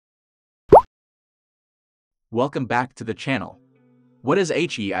Welcome back to the channel. What is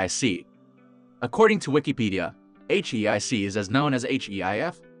HEIC? According to Wikipedia, HEIC is known as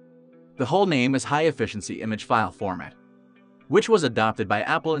HEIF. The whole name is High Efficiency Image File Format, which was adopted by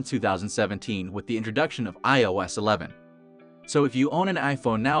Apple in 2017 with the introduction of iOS 11. So if you own an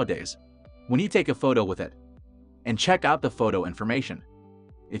iPhone nowadays, when you take a photo with it, and check out the photo information,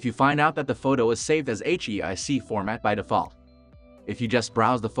 if you find out that the photo is saved as HEIC format by default, if you just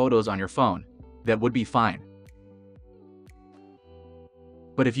browse the photos on your phone, that would be fine.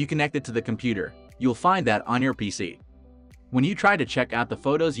 But if you connect it to the computer, you'll find that on your PC, when you try to check out the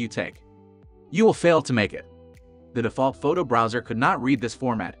photos you take, you will fail to make it. The default photo browser could not read this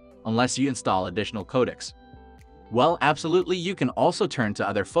format unless you install additional codecs. Well, absolutely, you can also turn to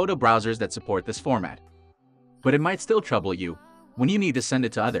other photo browsers that support this format. But it might still trouble you when you need to send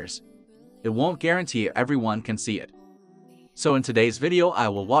it to others. It won't guarantee everyone can see it. So in today's video, I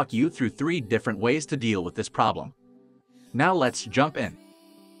will walk you through 3 different ways to deal with this problem. Now let's jump in.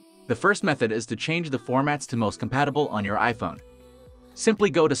 The first method is to change the formats to most compatible on your iPhone. Simply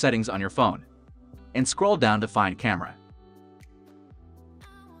go to Settings on your phone and scroll down to find Camera.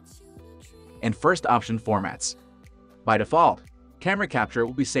 And first option, Formats. By default, camera capture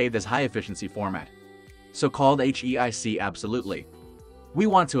will be saved as high efficiency format, so-called HEIC absolutely. We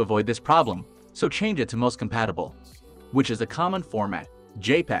want to avoid this problem, so change it to most compatible, which is a common format,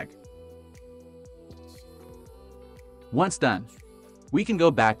 JPG. Once done, we can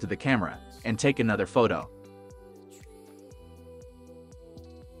go back to the camera and take another photo.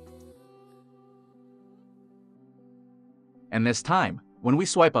 And this time, when we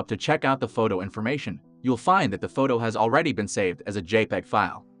swipe up to check out the photo information, you'll find that the photo has already been saved as a JPG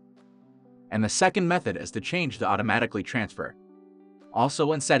file. And the second method is to change the automatically transfer.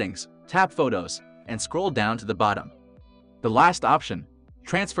 Also in Settings, tap Photos and scroll down to the bottom. The last option,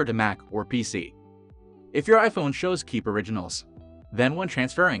 transfer to Mac or PC. If your iPhone shows Keep Originals, then when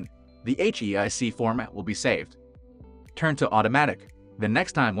transferring, the HEIC format will be saved. Turn to Automatic. The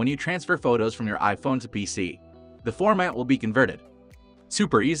next time when you transfer photos from your iPhone to PC, the format will be converted.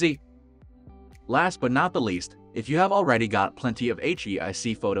 Super easy. Last but not the least, if you have already got plenty of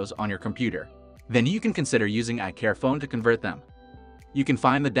HEIC photos on your computer, then you can consider using iCareFone to convert them. You can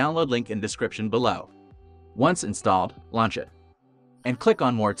find the download link in description below. Once installed, launch it, and click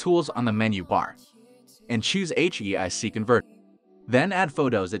on More Tools on the menu bar, and choose HEIC Convert. Then add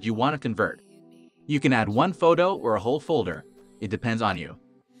photos that you want to convert. You can add one photo or a whole folder, it depends on you.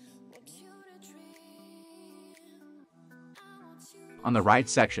 On the right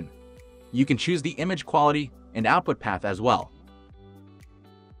section, you can choose the image quality and output path as well.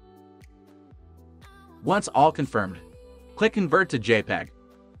 Once all confirmed, click Convert to JPG.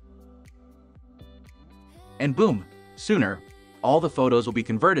 And boom, sooner, all the photos will be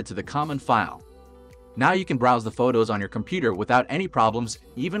converted to the common file. Now you can browse the photos on your computer without any problems,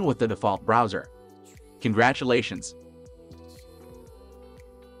 even with the default browser. Congratulations!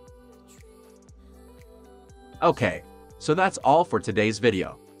 Okay, so that's all for today's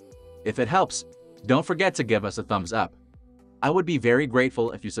video. If it helps, don't forget to give us a thumbs up. I would be very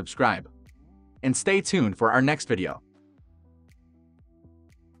grateful if you subscribe. And stay tuned for our next video.